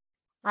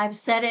 I've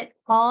said it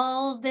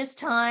all this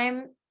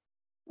time.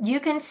 You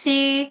can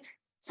see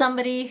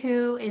somebody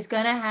who is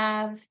going to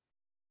have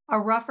a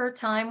rougher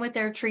time with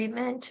their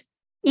treatment,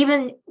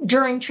 even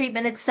during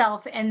treatment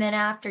itself. And then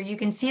after, you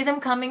can see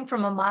them coming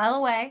from a mile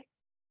away.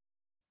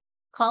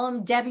 Call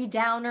them Debbie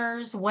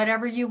Downers,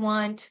 whatever you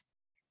want.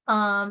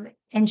 And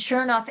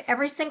sure enough,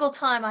 every single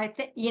time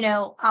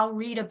I'll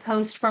read a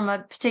post from a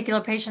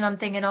particular patient, I'm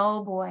thinking,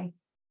 oh boy,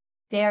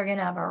 they're going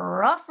to have a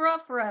rough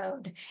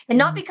road. And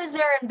not because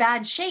they're in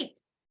bad shape.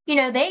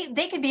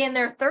 They could be in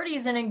their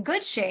 30s and in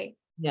good shape.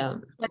 Yeah.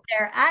 But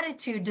their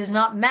attitude does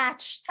not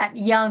match that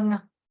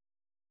young,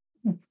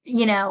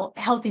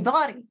 healthy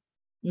body.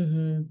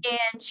 And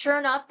sure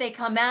enough, they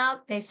come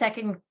out, they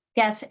second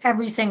guess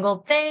every single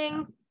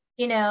thing.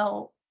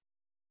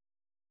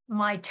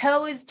 My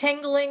toe is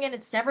tingling and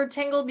it's never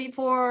tingled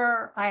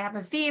before. I have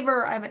a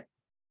fever.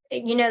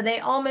 They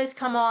almost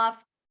come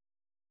off.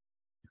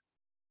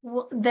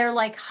 They're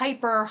like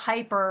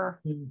hyper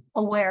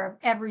aware of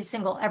every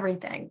single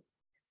everything.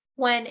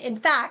 When in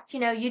fact,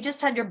 you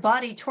just had your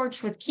body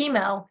torched with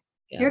chemo.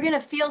 Yeah. You're going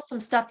to feel some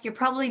stuff you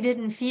probably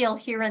didn't feel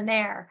here and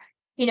there.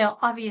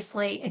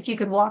 Obviously, if you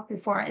could walk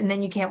before and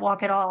then you can't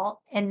walk at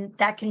all, and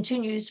that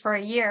continues for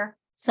a year,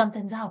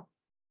 something's up.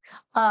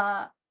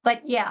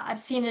 But yeah,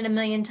 I've seen it a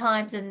million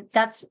times, and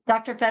that's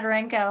Dr.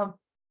 Fedorenko.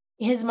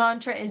 His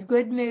mantra is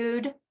good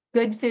mood,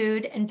 good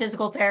food, and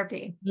physical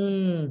therapy.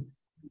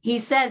 He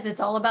says it's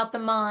all about the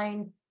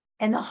mind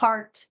and the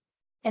heart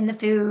and the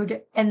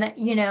food, and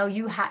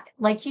you have,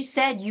 like you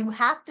said, you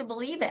have to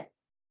believe it,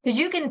 because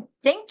you can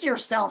think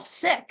yourself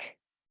sick.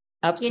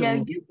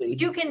 Absolutely.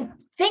 You can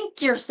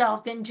think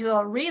yourself into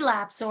a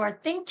relapse, or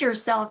think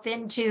yourself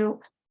into,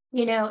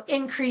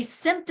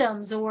 increased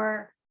symptoms,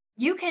 or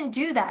you can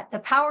do that. The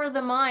power of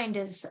the mind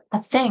is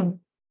a thing.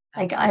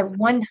 Like I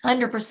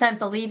 100%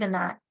 believe in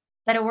that,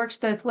 but it works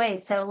both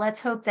ways. So let's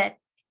hope that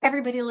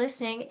everybody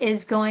listening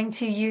is going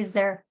to use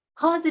their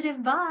positive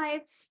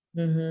vibes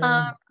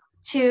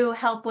to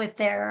help with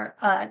their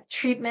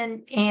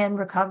treatment and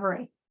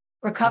recovery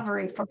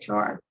for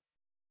sure.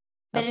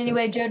 But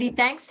anyway, Jody,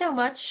 thanks so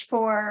much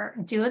for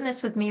doing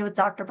this with me with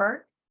Dr.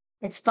 Burt.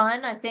 It's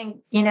fun. I think,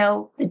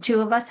 the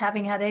two of us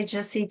having had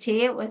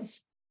HSCT, it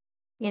was,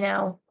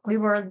 we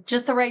were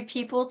just the right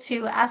people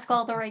to ask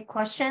all the right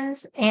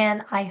questions.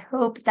 And I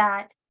hope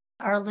that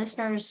our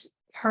listeners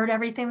heard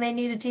everything they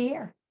needed to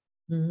hear.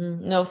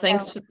 No,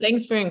 thanks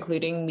for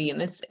including me in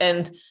this.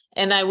 And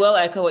I will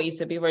echo what you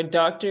said before.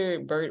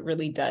 Dr. Burt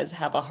really does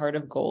have a heart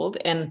of gold.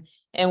 And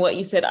what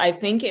you said, I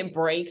think it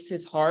breaks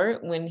his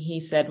heart when he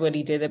said what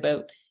he did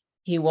about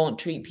he won't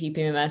treat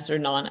PPMS or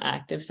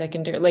non-active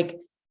secondary. Like,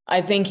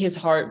 I think his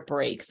heart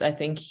breaks. I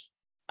think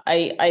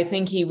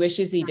he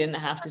wishes he didn't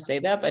have to say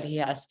that, but he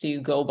has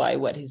to go by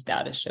what his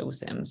data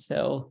shows him.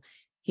 So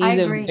he's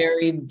a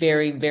very,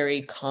 very,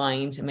 very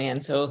kind man.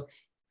 So,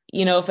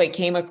 if it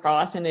came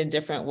across in a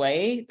different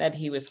way that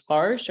he was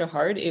harsh or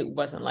hard, it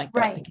wasn't like that.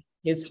 Right.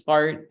 His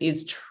heart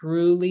is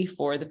truly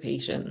for the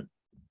patient.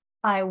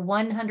 I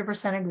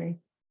 100% agree.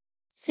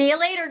 See you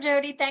later,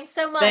 Jody. Thanks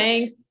so much.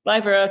 Thanks.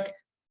 Bye, Brooke.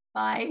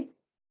 Bye.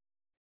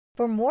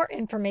 For more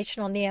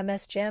information on the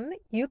MS Gym,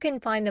 you can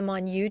find them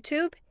on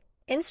YouTube,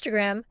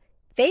 Instagram,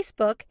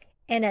 Facebook,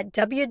 and at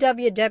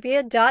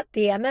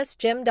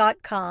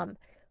www.themsgym.com.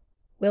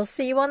 We'll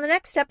see you on the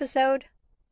next episode.